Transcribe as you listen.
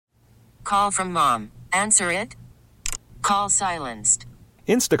call from mom. Answer it. Call silenced.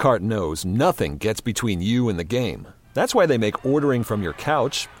 Instacart knows nothing gets between you and the game. That's why they make ordering from your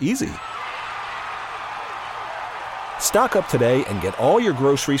couch easy. Stock up today and get all your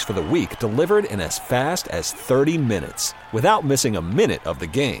groceries for the week delivered in as fast as 30 minutes without missing a minute of the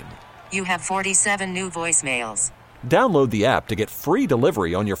game. You have 47 new voicemails. Download the app to get free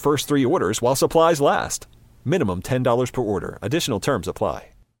delivery on your first 3 orders while supplies last. Minimum $10 per order. Additional terms apply.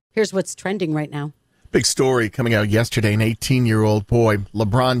 Here's what's trending right now. Big story coming out yesterday. An 18-year-old boy,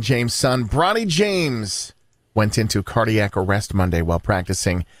 LeBron James' son, Bronny James, went into cardiac arrest Monday while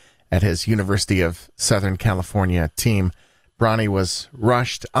practicing at his University of Southern California team. Bronny was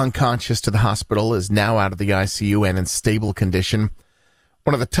rushed unconscious to the hospital, is now out of the ICU and in stable condition.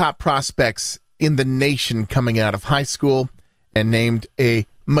 One of the top prospects in the nation coming out of high school and named a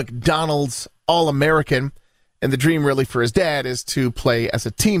McDonald's All-American. And the dream really for his dad is to play as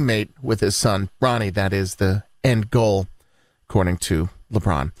a teammate with his son, Bronny. That is the end goal, according to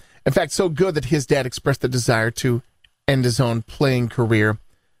LeBron. In fact, so good that his dad expressed the desire to end his own playing career,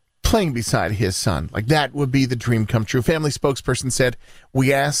 playing beside his son. Like, that would be the dream come true. Family spokesperson said,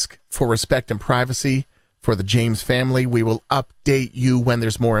 "We ask for respect and privacy for the James family. We will update you when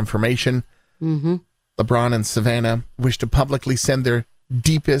there's more information." Mm-hmm. LeBron and Savannah wish to publicly send their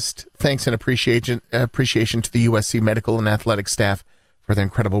deepest thanks and appreciation to the USC medical and athletic staff for their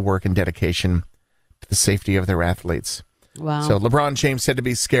incredible work and dedication to the safety of their athletes. Wow. So LeBron James said to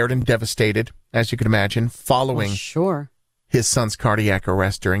be scared and devastated, as you can imagine, following his son's cardiac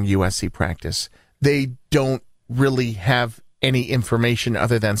arrest during USC practice. They don't really have any information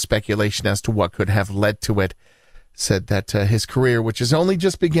other than speculation as to what could have led to it. Said that his career, which is only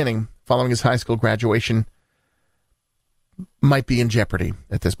just beginning following his high school graduation, might be in jeopardy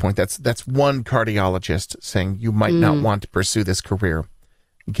at this point. That's one cardiologist saying you might not want to pursue this career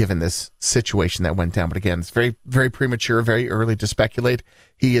given this situation that went down. But again, it's very, very premature, very early to speculate.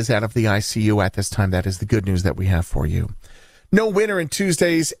 He is out of the ICU at this time. That is the good news that we have for you. No winner in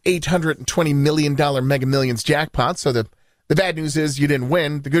Tuesday's $820 million Mega Millions jackpot. So the bad news is you didn't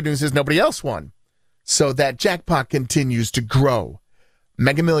win. The good news is nobody else won. So that jackpot continues to grow.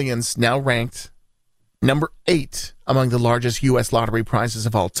 Mega Millions now ranked number 8 among the largest U.S. lottery prizes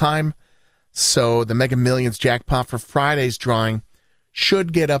of all time. So the Mega Millions jackpot for Friday's drawing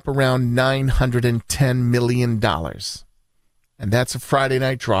should get up around $910 million. And that's a Friday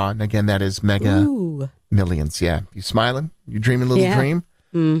night draw. And again, that is Mega Millions. Yeah. You smiling? You dreaming a little dream?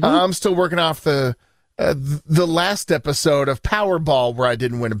 Mm-hmm. I'm still working off the last episode of Powerball where I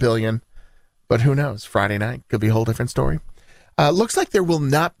didn't win $1 billion. But who knows? Friday night could be a whole different story. Looks like there will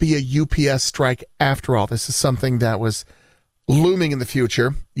not be a UPS strike after all. This is something that was looming in the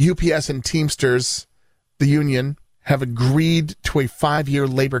future. UPS and Teamsters, the union, have agreed to a 5-year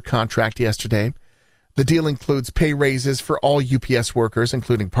labor contract yesterday. The deal includes pay raises for all UPS workers,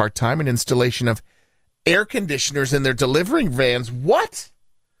 including part-time, and installation of air conditioners in their delivering vans. What?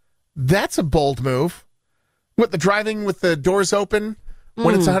 That's a bold move. What, the driving with the doors open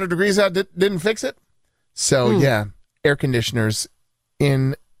when it's 100 degrees out didn't fix it? So, yeah. Air conditioners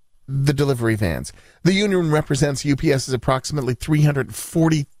in the delivery vans. The union represents UPS's approximately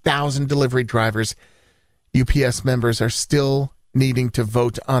 340,000 delivery drivers. UPS members are still needing to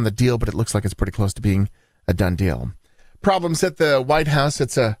vote on the deal, but it looks like it's pretty close to being a done deal. Problems at the White House.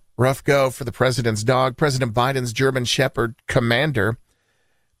 It's a rough go for the president's dog. President Biden's German Shepherd Commander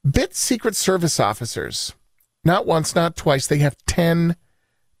bit Secret Service officers. Not once, not twice. They have 10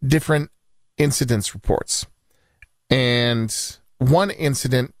 different incidents reports. And one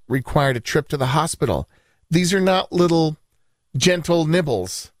incident required a trip to the hospital. These are not little gentle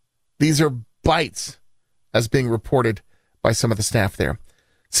nibbles. These are bites, as being reported by some of the staff there.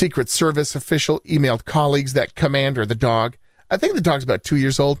 Secret Service official emailed colleagues that Commander, the dog, I think the dog's about 2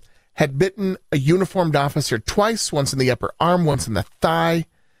 years old, had bitten a uniformed officer twice, once in the upper arm, once in the thigh.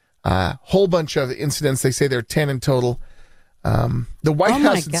 Whole bunch of incidents. They say there are 10 in total. The White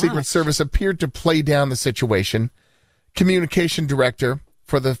House and Secret Service appeared to play down the situation. Communication director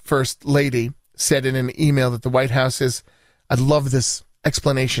for the First Lady said in an email that the White House is, I love this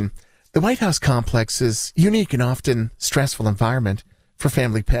explanation, the White House complex is unique and often stressful environment for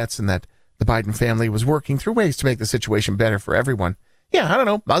family pets, and that the Biden family was working through ways to make the situation better for everyone. Yeah, I don't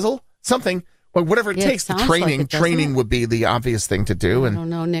know, muzzle, something. Well, whatever it takes, the training would be the obvious thing to do. I don't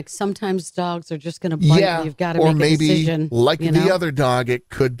know, Nick. Sometimes dogs are just going to bite. Yeah, you've got to make a decision. Or maybe, like the other dog, it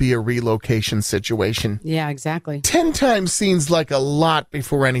could be a relocation situation. Yeah, exactly. 10 times seems like a lot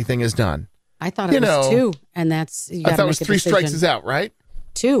before anything is done. I thought it was 2, and that's you I thought it was 3 strikes is out, right?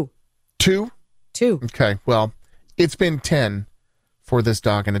 2. 2? 2. Okay, well, it's been 10 for this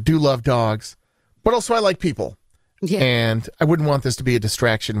dog, and I do love dogs, but also I like people. Yeah. And I wouldn't want this to be a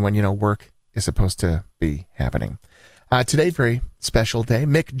distraction when, work is supposed to be happening. Today, very special day.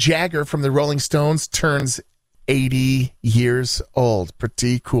 Mick Jagger from the Rolling Stones turns 80 years old.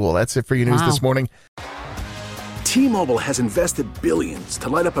 Pretty cool. That's it for your news this morning. T-Mobile has invested billions to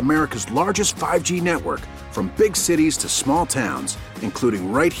light up America's largest 5G network, from big cities to small towns,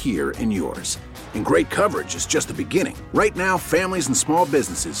 including right here in yours. And great coverage is just the beginning. Right now, families and small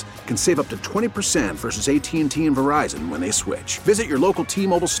businesses can save up to 20% versus AT&T and Verizon when they switch. Visit your local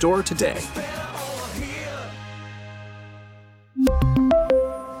T-Mobile store today.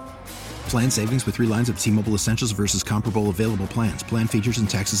 Plan savings with 3 lines of T-Mobile Essentials versus comparable available plans. Plan features and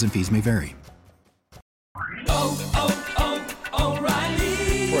taxes and fees may vary.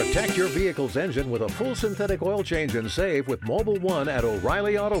 O'Reilly. Protect your vehicle's engine with a full synthetic oil change and save with Mobil 1 at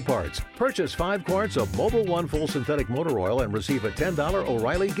O'Reilly Auto Parts. Purchase 5 quarts of Mobil 1 full synthetic motor oil and receive a $10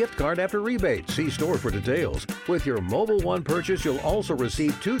 O'Reilly gift card after rebate. See store for details. With your Mobil 1 purchase, you'll also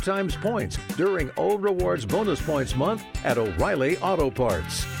receive 2 times points during O Rewards Bonus Points Month at O'Reilly Auto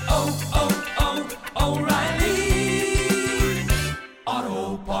Parts. O'Reilly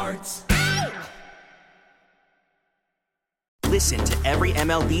Auto Parts. Listen to every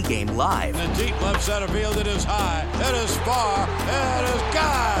MLB game live. In the deep left center field, it is high, it is far, it is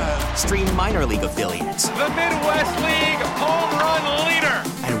gone. Stream minor league affiliates. The Midwest League home run leader.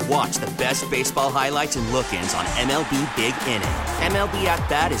 And watch the best baseball highlights and look-ins on MLB Big Inning. MLB At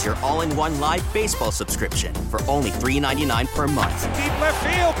Bat is your all-in-one live baseball subscription for only $3.99 per month. Deep left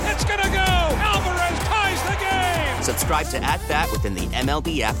field, it's gonna go. Alvarez ties the game. Subscribe to At Bat within the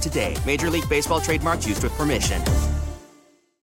MLB app today. Major League Baseball trademarks used with permission.